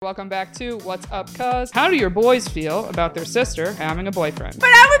Welcome back to What's Up, Cuz. How do your boys feel about their sister having a boyfriend? But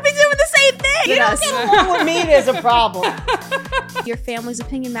I would be doing the same thing. You don't get along with me, there's a problem. Your family's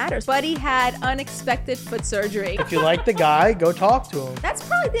opinion matters. Buddy had unexpected foot surgery. If you like the guy, go talk to him. That's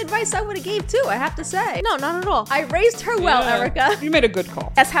probably the advice I would have gave too, I have to say. No, not at all. I raised her well, Yeah. Erica. You made a good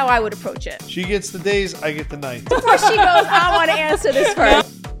call. That's how I would approach it. She gets the days, I get the nights. Before she goes, I want to answer this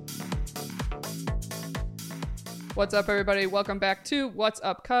first. What's up, everybody? Welcome back to What's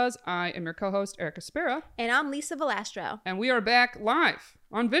Up, Cuz. I am your co-host, Erica Spera, And I'm Lisa Velastro. and we are back live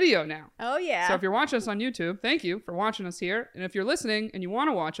on video now. Oh, yeah. So if you're watching us on YouTube, thank you for watching us here. And if you're listening and you want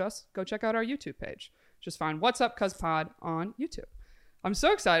to watch us, go check out our YouTube page. Just find What's Up, Cuz Pod on YouTube. I'm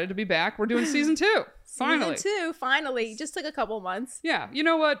so excited to be back. We're doing season 2. Finally. Season 2, finally. Just took a couple months. Yeah, you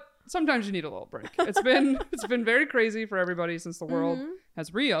know what? Sometimes you need a little break. It's been very crazy for everybody since the world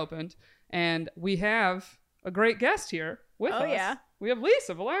has reopened, and we have a great guest here with us. Oh, yeah. We have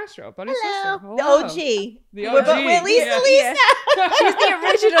Lisa Velastro, buddy's Hello. sister. The OG. The We're, OG. we're Lisa, Yeah. Lisa. She's the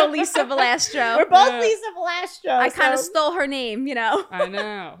original Lisa Velastro. We're both Yeah. Lisa Velastro. I kind of so stole her name, you know. I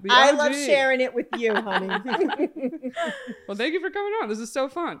know. The I OG. love sharing it with you, honey. Well, thank you for coming on. This is so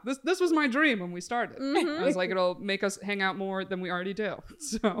fun. This was my dream when we started. I was like, it'll make us hang out more than we already do.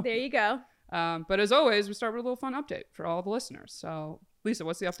 So, There you go. but as always, we start with a little fun update for all the listeners. So, Lisa,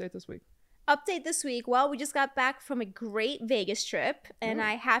 what's the update this week? Update this week. Well, we just got back from a great Vegas trip, and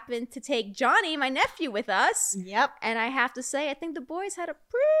I happened to take Johnny, my nephew, with us. Yep. And I have to say, I think the boys had a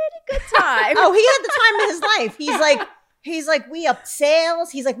pretty good time. Oh, he had the time of his life. He's like, we upped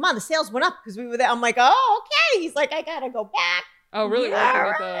sales. He's like, Mom, the sales went up because we were there. I'm like, oh, okay. He's like, I gotta go back. Oh, really? Yeah,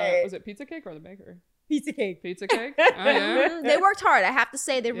 Working at the, right. was it Pizza Cake or the bakery? Pizza cake. Pizza Cake? Oh, yeah. They worked hard. I have to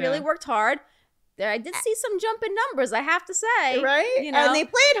say, they really Yeah. worked hard. There, I did see some jump in numbers, I have to say. Right? You know, And they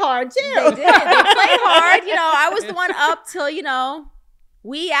played hard, too. They did. They played hard. You know, I was the one up till,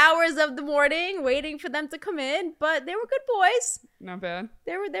 wee hours of the morning waiting for them to come in. But they were good boys. Not bad.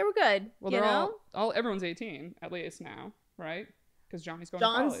 They were good. Well, you they're know? all everyone's 18 at least now, right? Because Johnny's going to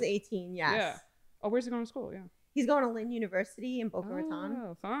John's college. 18, yes. Yeah. Oh, where's he going to school? Yeah. He's going to Lynn University in Boca Raton.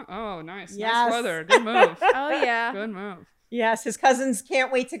 Oh, fun. Oh, nice. Nice Yes. weather. Good move. Oh, yeah. Good move. Yes, his cousins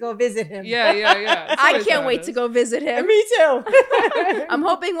can't wait to go visit him. Yeah. It's I always can't how it wait is. to go visit him. Me too. I'm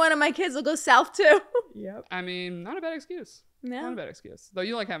hoping one of my kids will go south too. Yep. I mean, not a bad excuse. Not a No. bad excuse. Though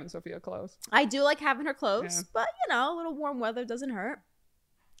you like having Sophia close. I do like having her close, Yeah. but a little warm weather doesn't hurt.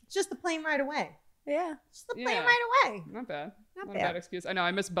 It's just the plane right away. Yeah. Just the plane Yeah. right away. Not bad. Not a bad. bad excuse. I know.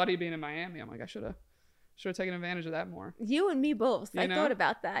 I miss Buddy being in Miami. I'm like, I should have taken advantage of that more. You and me both. You I know? thought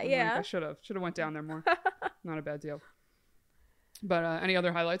about that. I'm like, Yeah. I should have went down there more. Not a bad deal. But any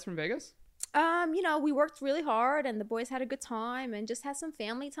other highlights from Vegas? We worked really hard and the boys had a good time and just had some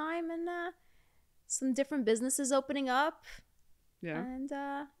family time and some different businesses opening up. Yeah. And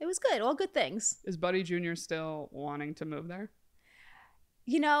it was good. All good things. Is Buddy Jr. still wanting to move there?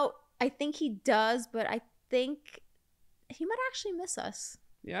 I think he does, but I think he might actually miss us.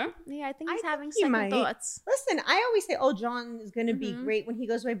 Yeah. Yeah, I think I he's think having he second might. thoughts. Listen, I always say, oh, John is going to be Mhm. great when he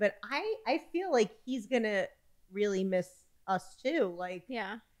goes away, but I feel like he's going to really miss us too. Like,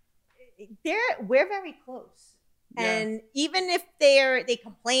 Yeah. we're very close. Yeah. And even if they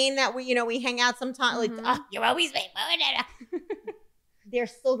complain that we hang out sometimes, Mhm. like, oh, you're always late. They're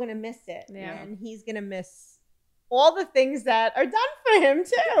still going to miss it. Yeah. And he's going to miss all the things that are done for him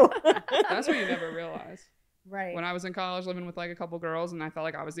too. That's what you never realize. Right. When I was in college living with like a couple girls and I felt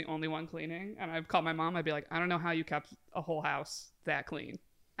like I was the only one cleaning, and I'd call my mom, I'd be like, I don't know how you kept a whole house that clean.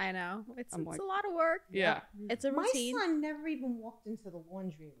 I know. It's I'm like- a lot of work. Yeah. It's a My routine. son never even walked into the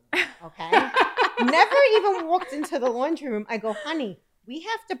laundry room, okay? Never even walked into the laundry room. I go, honey, we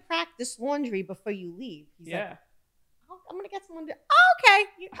have to practice laundry before you leave. He's like, Yeah. oh, I'm going to get someone to, oh,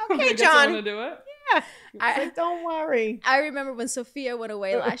 okay. I'm gonna Okay, get someone John. to do it. Yeah. I- Like, don't worry. I remember when Sophia went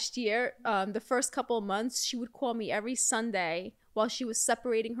away last year, the first couple of months, she would call me every Sunday while she was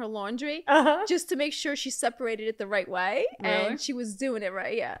separating her laundry Uh-huh. just to make sure she separated it the right way. Really? And she was doing it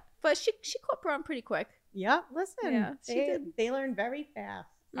right, yeah. But she caught on pretty quick. Yep, listen. Yeah, she did. They learn very fast.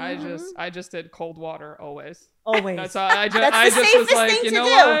 Mhm. I just did cold water always. Always. That's all. I That's the just was safest like, thing you to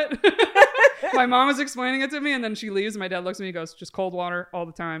know do. what? My mom was explaining it to me, and then she leaves. And my dad looks at me and goes, "Just cold water all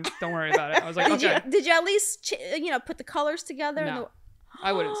the time. Don't worry about it." I was like, Did "Okay." you at least put the colors together? No.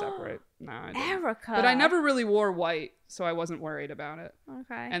 I wouldn't separate. No, I didn't. Erica. But I never really wore white, so I wasn't worried about it.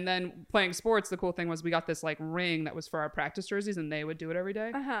 Okay. And then playing sports, the cool thing was we got this like ring that was for our practice jerseys, and they would do it every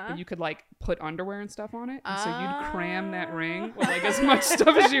day. And you could like put underwear and stuff on it, and so you'd cram that ring with like as much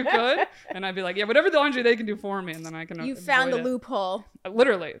stuff as you could. And I'd be like, yeah, whatever the laundry they can do for me, and then I can. You found the avoid it. loophole.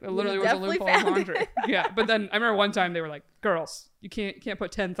 Literally, it literally was a definitely loophole in found laundry. it. Yeah, but then I remember one time they were like, "Girls, you can't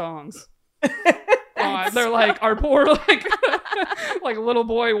put 10 thongs." They're like our poor like little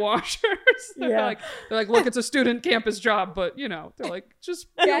boy washers. They're like, look, it's a student campus job, but you know, they're like,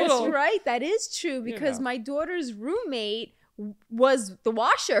 just be a That's little. right. That is true because know. my daughter's roommate was the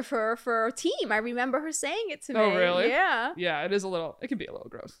washer for a team. I remember her saying it to me. Oh, really? Yeah. Yeah, it can be a little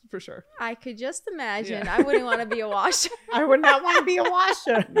gross for sure. I could just imagine. Yeah. I wouldn't want to be a washer. I would not want to be a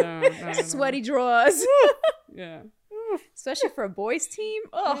washer. No. Sweaty drawers. Yeah, Especially for a boys team.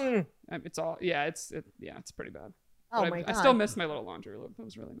 Oh, it's all. Yeah, it's pretty bad. Oh But my I god. still miss my little laundry room. That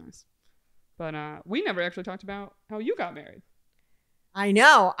was really nice. But we never actually talked about how you got married. I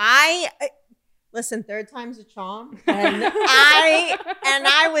know. Listen, third time's a charm, and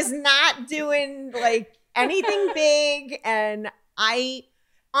I was not doing like anything big, and I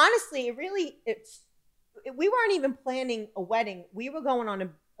honestly, we weren't even planning a wedding. We were going on a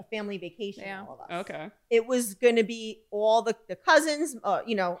family vacation, Yeah. all of us. Okay. It was going to be all the cousins,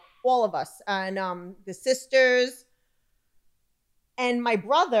 all of us, and the sisters. And my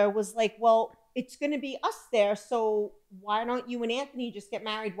brother was like, well, it's going to be us there, so why don't you and Anthony just get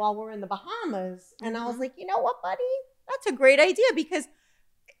married while we're in the Bahamas? And I was like, you know what, buddy? That's a great idea, because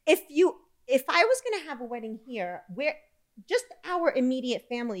if I was going to have a wedding here, we're just our immediate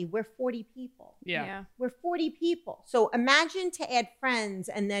family, we're 40 people. Yeah. We're 40 people. So imagine to add friends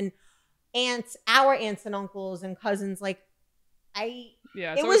and then our aunts and uncles and cousins. Like,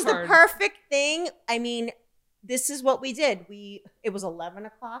 Yeah. It's it always was the hard. perfect thing. I mean, this is what we did. It was 11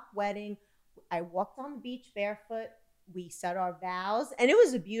 o'clock wedding. I walked on the beach barefoot. We said our vows, and it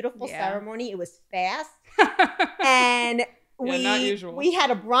was a beautiful ceremony. It was fast, and not usual. we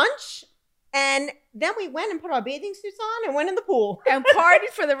had a brunch, and then we went and put our bathing suits on and went in the pool. and partied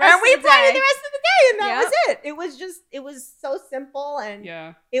for the rest And we of the partied day. the rest of the day, and that Yep. was it. It was so simple, and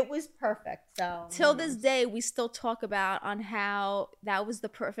Yeah. it was perfect. So Till this day, we still talk about on how that was the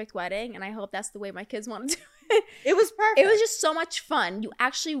perfect wedding, and I hope that's the way my kids want to do it. it was perfect. It was just so much fun. You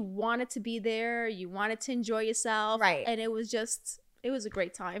actually wanted to be there. You wanted to enjoy yourself. Right. And it was a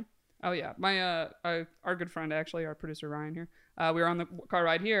great time. Oh yeah, my our good friend, actually, our producer Ryan here. We were on the car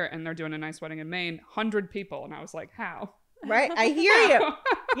ride here, and they're doing a nice wedding in Maine. 100 people, and I was like, how? right. I hear you.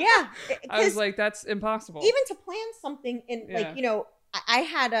 Yeah, I was like, that's impossible. even to plan something in Yeah. like I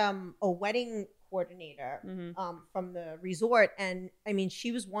had a wedding coordinator from the resort, and I mean,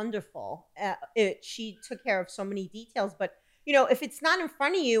 she was wonderful. She took care of so many details, but if it's not in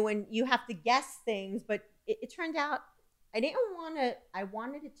front of you and you have to guess things, but it turned out I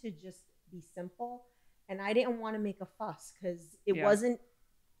wanted it to just be simple, and I didn't want to make a fuss because it wasn't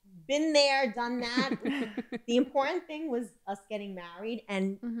been there, done that. The important thing was us getting married,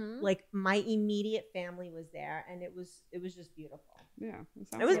 and like my immediate family was there, and it was just beautiful. Yeah,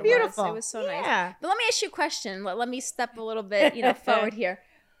 It was It beautiful. It was so nice. Yeah. But let me ask you a question. Let me step a little bit, forward here.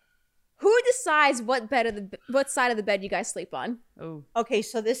 Who decides what side of the bed you guys sleep on? Oh. Okay,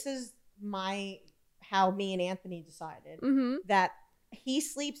 so this is how me and Anthony decided that he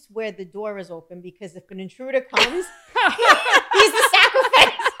sleeps where the door is open, because if an intruder comes, he's the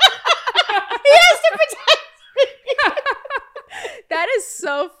sacrifice. He has to protect me. That is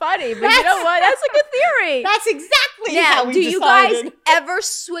so funny. But you know what? That's a good theory. That's exactly Now, how we do you guys decided. ever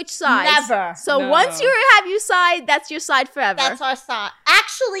switch sides? Never. So No. once you have your side, that's your side forever. That's our side.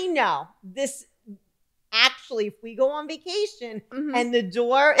 Actually, no. If we go on vacation and the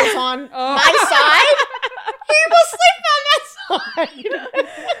door is on my side, he will sleep on that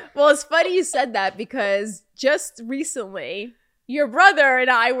side. Well, it's funny you said that, because just recently, your brother and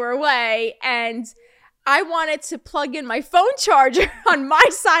I were away, and I wanted to plug in my phone charger on my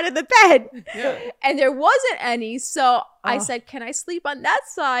side of the bed, Yeah. and there wasn't any. So I said, "Can I sleep on that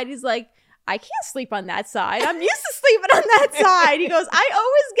side?" He's like, "I can't sleep on that side. I'm used to sleeping on that side." He goes, "I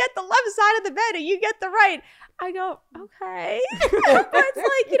always get the left side of the bed and you get the right." I go, "Okay." But it's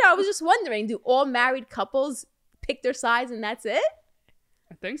like, I was just wondering, do all married couples pick their sides and that's it?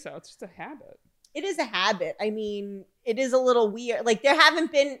 I think so. It's just a habit. It is a habit. I mean, it is a little weird. Like,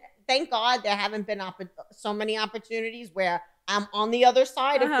 thank God, there haven't been so many opportunities where I'm on the other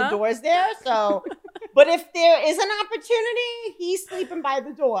side if the door's there. So, but if there is an opportunity, he's sleeping by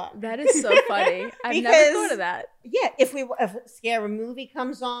the door. That is so funny. I've never Because- thought of that. Yeah, if a scary movie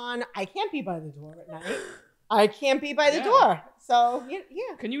comes on, I can't be by the door at night. I can't be by the Yeah. door. So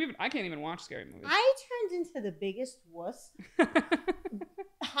yeah. Can you even? I can't even watch scary movies. I turned into the biggest wuss.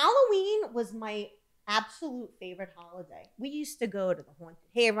 Halloween was my absolute favorite holiday. We used to go to the haunted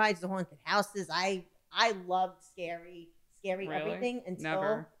hayrides, the haunted houses. I loved scary Really? everything until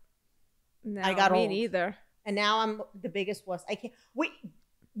Never. No, I got me old. neither. and now I'm the biggest wuss. I can't wait.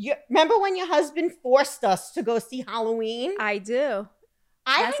 You remember when your husband forced us to go see Halloween? I do.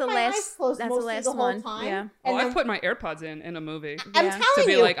 I That's had the my last- eyes closed that's the most last of the whole one, time. yeah. And I've then, put my AirPods in a movie I'm Yeah. telling to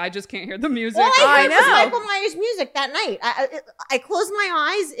be you, like, I just can't hear the music. all I heard I was know. Michael Myers music that night. I closed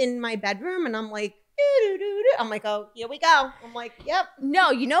my eyes in my bedroom and I'm like, doo-doo-doo-doo. I'm like, oh, here we go. I'm like, yep.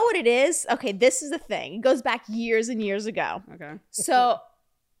 No, you know what it is? Okay, this is the thing. It goes back years and years ago. Okay. So,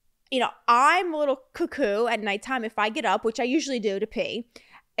 I'm a little cuckoo at nighttime if I get up, which I usually do to pee.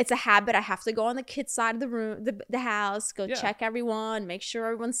 It's a habit. I have to go on the kids' side of the room, the house, go Yeah. check everyone, make sure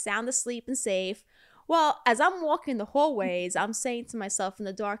everyone's sound asleep and safe. Well, as I'm walking the hallways, I'm saying to myself in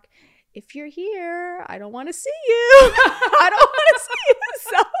the dark, if you're here, I don't want to see you. I don't want to see you.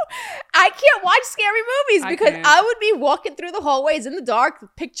 So I can't watch scary movies I because can't. I would be walking through the hallways in the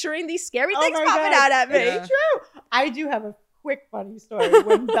dark, picturing these scary things my popping God. out at me. Yeah. True. I do have a quick funny story.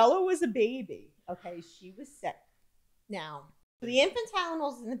 When Bella was a baby, okay, she was sick. Now, the infant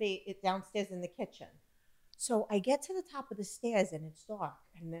Tylenol's in the downstairs in the kitchen. So I get to the top of the stairs and it's dark,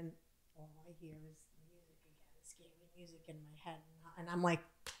 and then all I hear is music again, scary music in my head, and I'm like,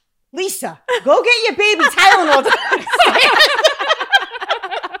 Lisa, go get your baby Tylenol.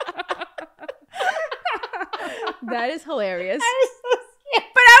 That is hilarious. I was so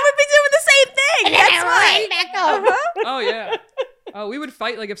scared. But I would be doing the same thing. And That's then I why. ran back up. Oh yeah. Oh, we would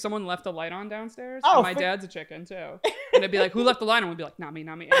fight like if someone left the light on downstairs. Oh, And my dad's a chicken too, and it'd be like, "Who left the light on?" We'd be like, "Not me,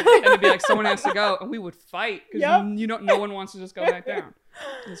 not me." And it'd be like, "Someone has to go," and we would fight because Yep. no one wants to just go back down.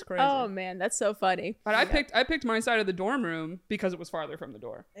 It's crazy. Oh man, that's so funny. But I picked my side of the dorm room because it was farther from the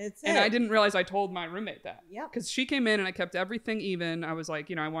door, It's and it. I didn't realize I told my roommate that. Yep. Because she came in and I kept everything even. I was like,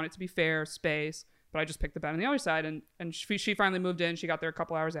 I want it to be fair, space, but I just picked the bed on the other side, and she finally moved in. She got there a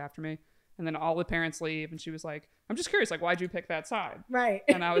couple hours after me. And then all the parents leave, and she was like, "I'm just curious, like, why'd you pick that side?" Right.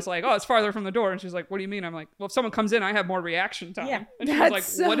 And I was like, "Oh, it's farther from the door." And she's like, "What do you mean?" I'm like, "Well, if someone comes in, I have more reaction time." Yeah. And she was That's like,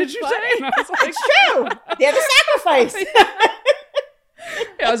 so "What did you funny. say?" And I was like, It's true. They're the sacrifice.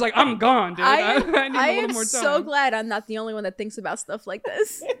 yeah, I was like, "I'm gone, dude. I need a little am more time." so glad I'm not the only one that thinks about stuff like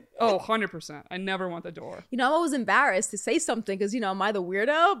this. Oh, 100%. I never want the door. I'm always embarrassed to say something because, am I the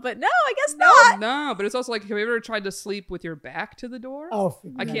weirdo? But no, I guess not. No, but it's also like, have you ever tried to sleep with your back to the door? Oh,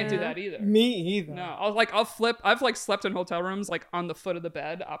 I can't do Yeah. that either. Me either. No, I'll flip. I've like slept in hotel rooms like on the foot of the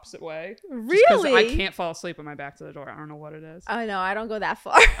bed, opposite way. Because Really? I can't fall asleep with my back to the door. I don't know what it is. I know, I don't go that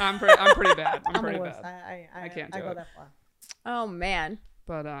far. I'm pretty bad. I'm I'm pretty a wuss. bad. I can't I do go it. that far. Oh, man.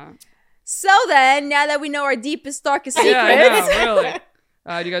 But So then, now that we know our deepest, darkest secrets, yeah, I know, really.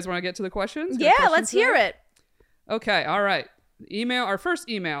 Do you guys want to get to the questions? Got yeah, questions let's hear today? it. Okay, all right. Our first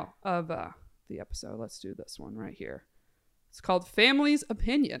email of the episode. Let's do this one right here. It's called Family's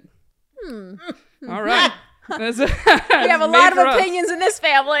Opinion. All right. We have a lot of opinions in this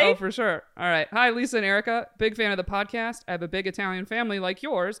family. Oh, for sure. All right. Hi, Lisa and Erica. Big fan of the podcast. I have a big Italian family like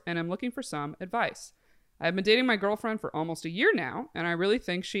yours, and I'm looking for some advice. I've been dating my girlfriend for almost a year now, and I really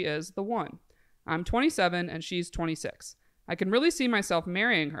think she is the one. I'm 27 and she's 26. I can really see myself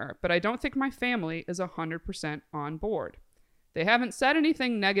marrying her, but I don't think my family is 100% on board. They haven't said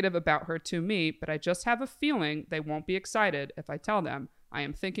anything negative about her to me, but I just have a feeling they won't be excited if I tell them I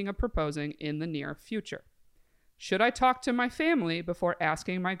am thinking of proposing in the near future. Should I talk to my family before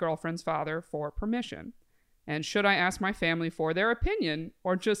asking my girlfriend's father for permission? And should I ask my family for their opinion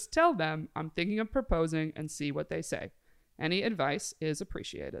or just tell them I'm thinking of proposing and see what they say? Any advice is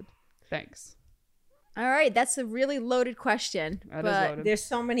appreciated. Thanks. All right, that's a really loaded question. That is but loaded. There's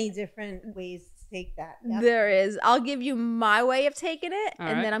so many different ways to take that. Yep. there is. I'll give you my way of taking it, All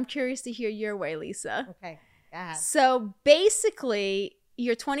and right. then I'm curious to hear your way, Lisa. Okay. Go ahead. So basically,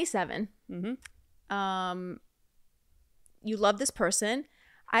 you're 27. Mm-hmm. You love this person.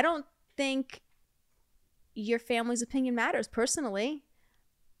 I don't think your family's opinion matters personally.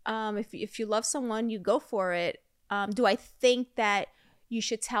 If you love someone, you go for it. Do I think that you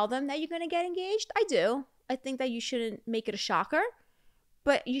should tell them that you're going to get engaged? I do. I think that you shouldn't make it a shocker,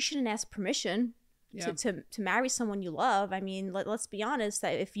 but you shouldn't ask permission Yeah. to marry someone you love. I mean, let's be honest,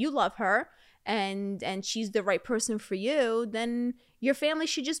 that if you love her and she's the right person for you, then your family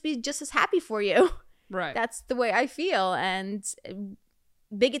should just be just as happy for you. Right. That's the way I feel. And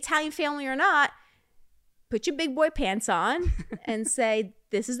big Italian family or not, put your big boy pants on and say,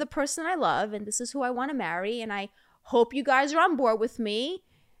 this is the person I love and this is who I want to marry. And I hope you guys are on board with me,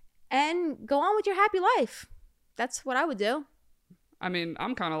 and go on with your happy life. That's what I would do. I mean,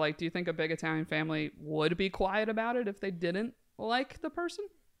 I'm kind of like, do you think a big Italian family would be quiet about it if they didn't like the person?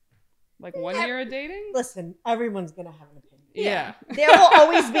 Like 1 year of dating? Listen, everyone's gonna have an opinion. Yeah. There will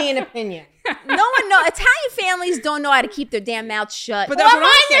always be an opinion. No one know. Italian families don't know how to keep their damn mouth shut. But that's what I'm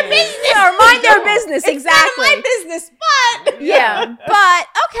mind their saying. business. or mind their business. It's Exactly. none of my business, but Yeah, but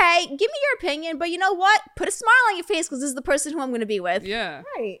okay, give me your opinion. But you know what? Put a smile on your face because this is the person who I'm going to be with. Yeah.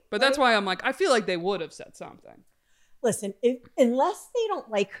 right. But that's why I'm like, I feel like they would have said something. Listen, unless they don't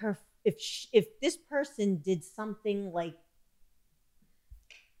like her, if this person did something like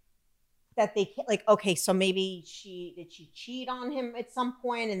that, they can't, like, okay, so maybe she cheat on him at some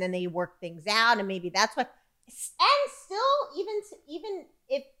point, and then they work things out, and maybe that's what. And still, even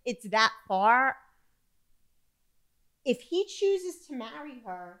if it's that far, if he chooses to marry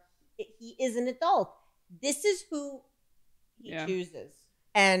her, he is an adult. This is who he chooses,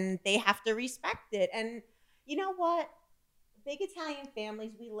 and they have to respect it. And you know what? Big Italian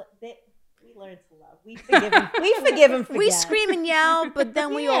families, we learn to love. We forgive them. We forgive and forget. We scream and yell, but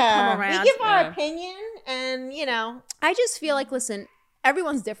then we all come around. We give our Yeah. opinion, and I just feel like, listen,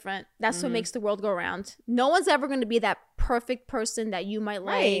 everyone's different. That's what makes the world go around. No one's ever going to be that perfect person that you might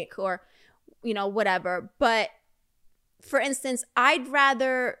Right. like or, whatever. But for instance, I'd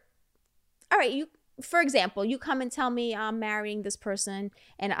rather, all right, for example, you come and tell me I'm marrying this person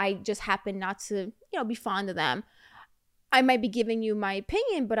and I just happen not to, be fond of them. I might be giving you my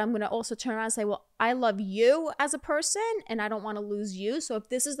opinion, but I'm going to also turn around and say, well, I love you as a person and I don't want to lose you. So if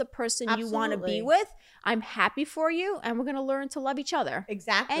this is the person you want to be Absolutely. with, I'm happy for you and we're going to learn to love each other.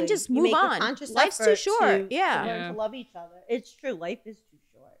 exactly, And just You move make a on. conscious Life's too effort short. to Yeah. learn to love each other. It's true. Life is too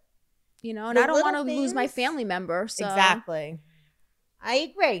short. And The I don't want to little lose my things- family member. So Exactly. I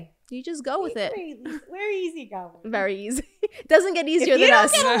agree. you just go with it. We're easy going. Very easy. Doesn't get If easier you than don't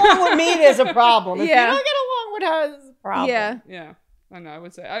us. get along with me, there's a problem. If Yeah. you don't get along with her, there's a problem. Yeah. Yeah. I know. I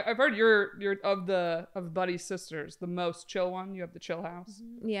would say I've heard you're of Buddy's sisters the most chill one. You have the chill house.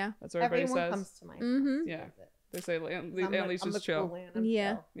 Yeah. That's what everybody Everyone says. comes to my house. Mhm. Yeah. They say Aunt I'm the Lisa's chill. cool Aunt. I'm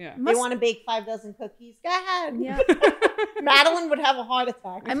Yeah. chill. Yeah. They want to bake 5 dozen cookies. Go ahead. Yeah. Madeline would have a heart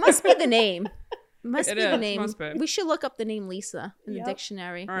attack. It must be the name. Must It be the is, name. must be. We should look up the name Lisa in the Yep.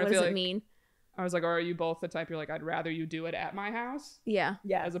 dictionary. Or I What does feel it like- mean? I was like, are you both the type you're like, I'd rather you do it at my house Yeah.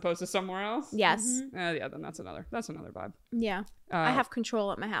 Yeah. as opposed to somewhere else? Yes. Yeah, then that's another vibe. Yeah. I have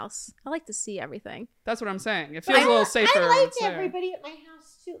control at my house. I like to see everything. That's what I'm saying. It feels a little safer. I when liked it's there. everybody at my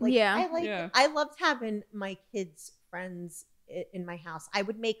house too. Like, Yeah. Yeah. I loved having my kids' friends in my house. I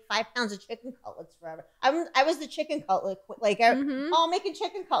would make 5 pounds of chicken cutlets forever. I was the chicken cutlet. Like, Mhm. oh, I'm making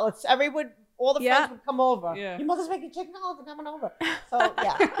chicken cutlets. All the Yeah. friends would come over. Yeah. Your mother's making chicken cutlets and coming over. So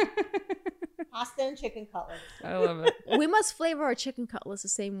yeah, pasta and chicken cutlets. I love it. We must flavor our chicken cutlets the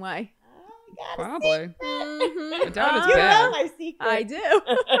same way. Oh, got a Probably. Mhm. I doubt it's You bad. know my secret. I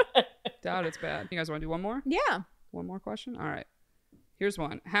do. Doubt it's bad. You guys want to do one more? Yeah. One more question? All right. Here's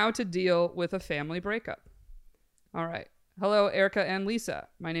one. How to deal with a family breakup. All right. Hello, Erica and Lisa.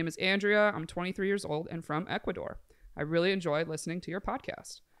 My name is Andrea. I'm 23 years old and from Ecuador. I really enjoy listening to your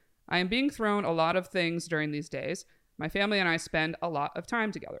podcast. I am being thrown a lot of things during these days. My family and I spend a lot of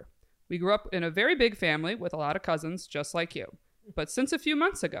time together. We grew up in a very big family with a lot of cousins, just like you. But since a few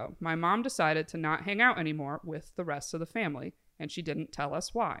months ago, my mom decided to not hang out anymore with the rest of the family, and she didn't tell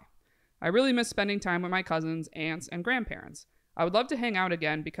us why. I really miss spending time with my cousins, aunts, and grandparents. I would love to hang out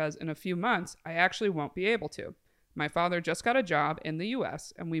again because in a few months, I actually won't be able to. My father just got a job in the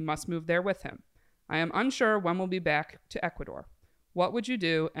US, and we must move there with him. I am unsure when we'll be back to Ecuador. What would you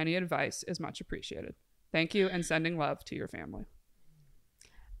do? Any advice is much appreciated. Thank you, and sending love to your family.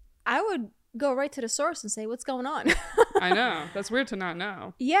 I would go right to the source and say, what's going on? I know. That's weird to not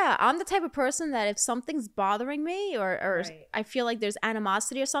know. Yeah, I'm the type of person that if something's bothering me or Right. I feel like there's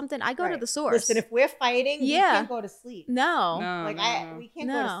animosity or something, I go to Right. the source. Listen, if we're fighting, we Yeah. can't go to sleep. no. No, Like no. we can't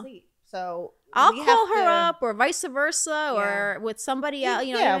go No. to sleep. So I'll we call have her to- up or vice versa or with somebody else,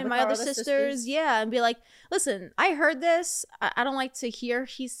 Yeah, even with my our other other sisters. sisters. Yeah, and be like, listen, I heard this. I don't like to hear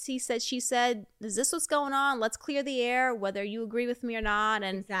he said, she said. Is this what's going on? Let's clear the air, whether you agree with me or not,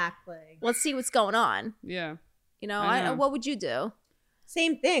 and Exactly. let's see what's going on. Yeah. I I know. what would you do?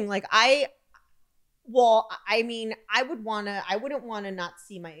 Same thing. Like I mean, I wouldn't want to not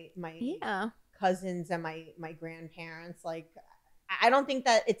see my Yeah. cousins and my grandparents. Like I don't think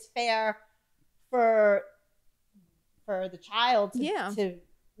that it's fair for the child to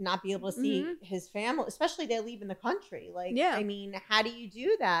not be able to see his family, especially they're leaving the country. Like, Yeah. I mean, how do you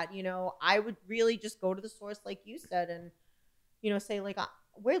do that? I would really just go to the source, like you said, and say like,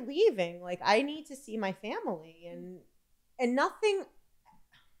 we're leaving. Like, I need to see my family, and nothing.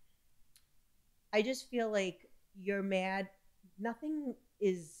 I just feel like you're mad, nothing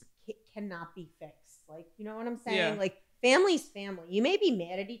cannot be fixed. Like, you know what I'm saying? Yeah. Like, family's family. You may be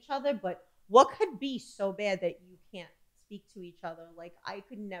mad at each other, but what could be so bad that you can't speak to each other? Like, I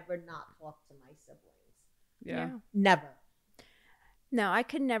could never not talk to my siblings. Yeah. Never. No, I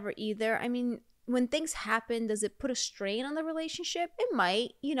could never either. I mean, when things happen, does it put a strain on the relationship? It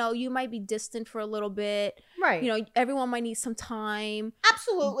might. You know, you might be distant for a little bit. Right. You know, everyone might need some time.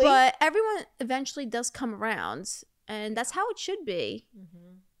 Absolutely. But everyone eventually does come around, and that's how it should be.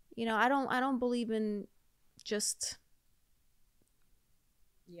 Mhm. You know, I don't believe in just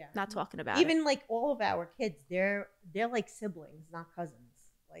Yeah. not talking about Even it. like all of our kids, they're like siblings, not cousins.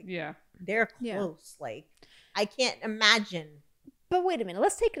 Like, Yeah. they're Yeah. close. Like, I can't imagine. But wait a minute,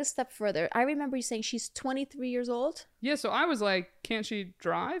 let's take it a step further. I remember you saying she's 23 years old. Yeah. So I was like, can't she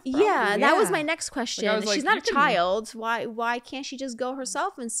drive? Probably. Yeah, that was yeah. my next question. was like, She's not you a can- child. Why can't she just go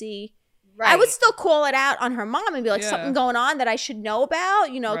herself and see? Right. I would still call it out on her mom and be like, Yeah. something going on that I should know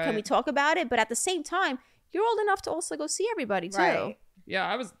about. You know, can we Right. talk about it? But at the same time, you're old enough to also go see everybody too. Right. Yeah,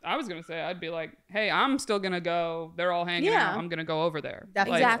 I was gonna say I'd be like, hey, I'm still gonna go. They're all hanging Yeah. out. I'm gonna go over there.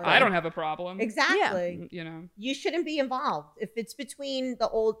 Definitely. Like, Exactly. I don't have a problem. Exactly. You know. You shouldn't be involved. If it's between the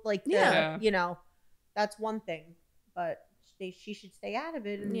old, like, the, Yeah. you know, that's one thing. But she should stay out of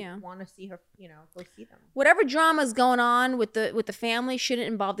it and Yeah. want to see her, you know, go see them. Whatever drama's going on with the family shouldn't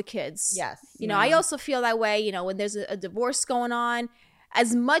involve the kids. Yes. You know, I Yeah. also feel that way, you know, when there's a divorce going on,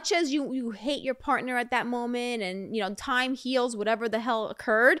 as much as you hate your partner at that moment and, you know, time heals whatever the hell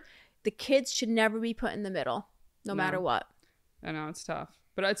occurred, the kids should never be put in the middle, no matter what. I know it's tough,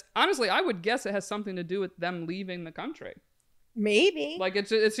 but it's honestly, I would guess it has something to do with them leaving the country. Maybe. Like it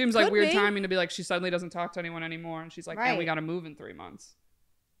seems like Could weird be. timing to be like she suddenly doesn't talk to anyone anymore, and she's like, and we Right. got to move in 3 months.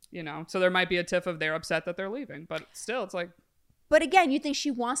 You know, so there might be a tiff of they're upset that they're leaving, but still, it's like, But again, you think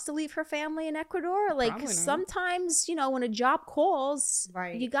she wants to leave her family in Ecuador? Like Probably not. sometimes, you know, when a job calls,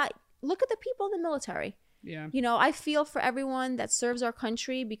 Right. look at the people in the military. yeah, You know, I feel for everyone that serves our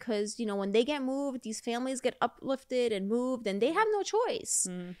country because, you know, when they get moved, these families get uplifted and moved and they have no choice.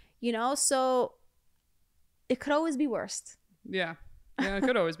 Mhm. You know, so it could always be worse. yeah, it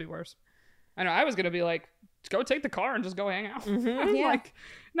could always be worse. I know. I was gonna be like, go take the car and just go hang out. Mhm. Yeah. Like,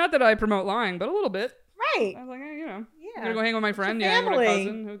 not that I promote lying, but a little bit. Right. I was like, hey, you know, I'm Yeah. gonna go hang with my friend. your Yeah, hang with a family.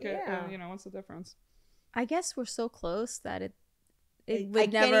 cousin. Who cares? Yeah. You know, what's the difference? I guess we're so close that it I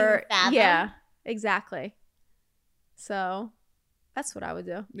would can't even never. fathom. Yeah, exactly. So that's what I would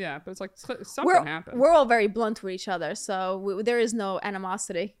do. Yeah, but it's like something happened. We're all very blunt with each other, so there is no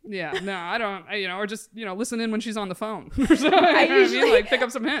animosity. Yeah, no, I don't. You know, or just listen in when she's on the phone. So, you know what I mean? usually- Like pick up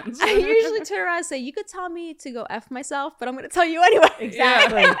some hints. I usually turn around and say, "You could tell me to go f myself, but I'm going to tell you anyway."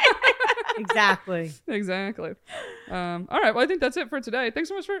 Exactly. Exactly. Exactly. All right. Well, I think that's it for today. Thanks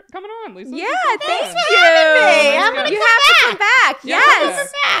so much for coming on, Lisa. Yeah, This was thanks fun. for having me. Yeah, I'm nice gonna guy. You have to come back. Yeah,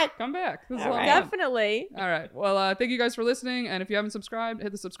 Yes, Come back. This is a All lot right. of fun. definitely. All right. Well, thank you guys for listening. And if you haven't subscribed,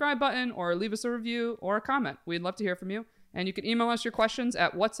 hit the subscribe button or leave us a review or a comment. We'd love to hear from you. And you can email us your questions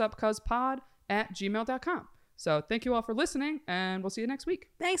at whatsupcuzpod@gmail.com. So thank you all for listening, and we'll see you next week.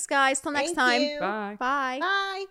 Thanks, guys. Till next Thank time. you. Bye. Bye. Bye.